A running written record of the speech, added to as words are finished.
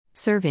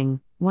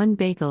Serving: 1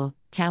 bagel,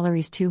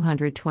 calories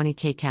 220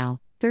 kcal,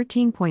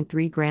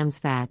 13.3 grams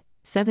fat,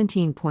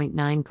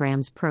 17.9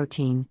 grams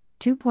protein,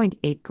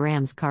 2.8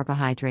 grams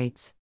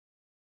carbohydrates.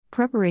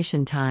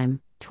 Preparation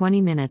time: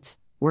 20 minutes,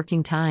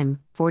 working time: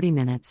 40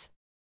 minutes.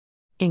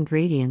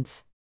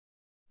 Ingredients: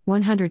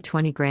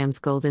 120 grams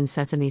golden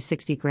sesame,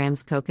 60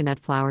 grams coconut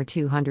flour,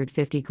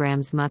 250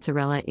 grams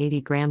mozzarella,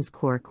 80 grams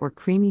quark or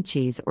creamy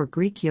cheese or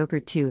Greek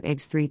yogurt, 2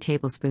 eggs, 3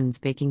 tablespoons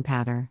baking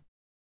powder.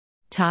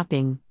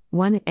 Topping: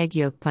 1 egg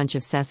yolk, punch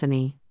of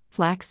sesame,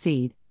 flax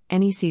seed,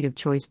 any seed of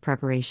choice.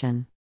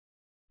 Preparation: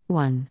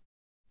 1.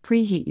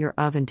 Preheat your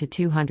oven to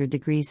 200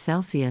 degrees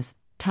Celsius,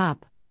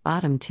 top,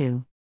 bottom.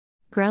 2.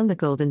 Ground the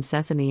golden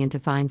sesame into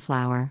fine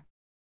flour.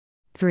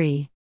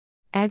 3.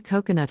 Add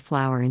coconut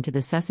flour into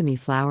the sesame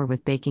flour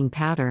with baking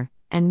powder,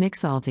 and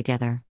mix all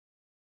together.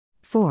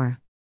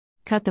 4.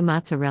 Cut the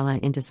mozzarella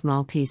into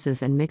small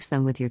pieces and mix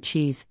them with your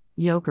cheese,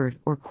 yogurt,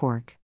 or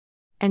quark.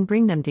 And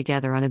bring them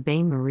together on a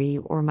bain-marie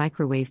or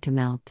microwave to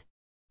melt.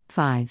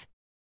 5.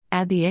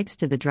 Add the eggs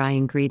to the dry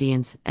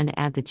ingredients and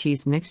add the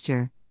cheese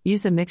mixture.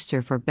 Use a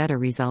mixture for better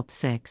results.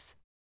 6.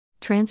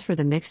 Transfer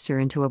the mixture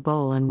into a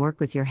bowl and work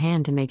with your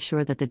hand to make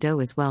sure that the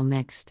dough is well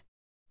mixed.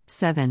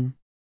 7.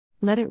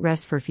 Let it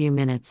rest for a few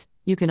minutes.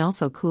 You can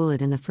also cool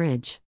it in the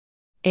fridge.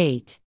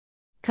 8.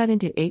 Cut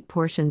into 8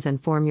 portions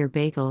and form your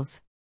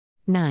bagels.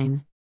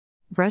 9.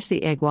 Brush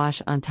the egg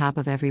wash on top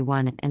of every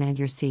one and add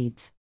your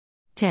seeds.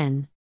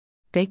 10.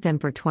 Bake them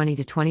for 20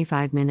 to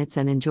 25 minutes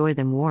and enjoy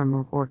them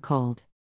warm or cold.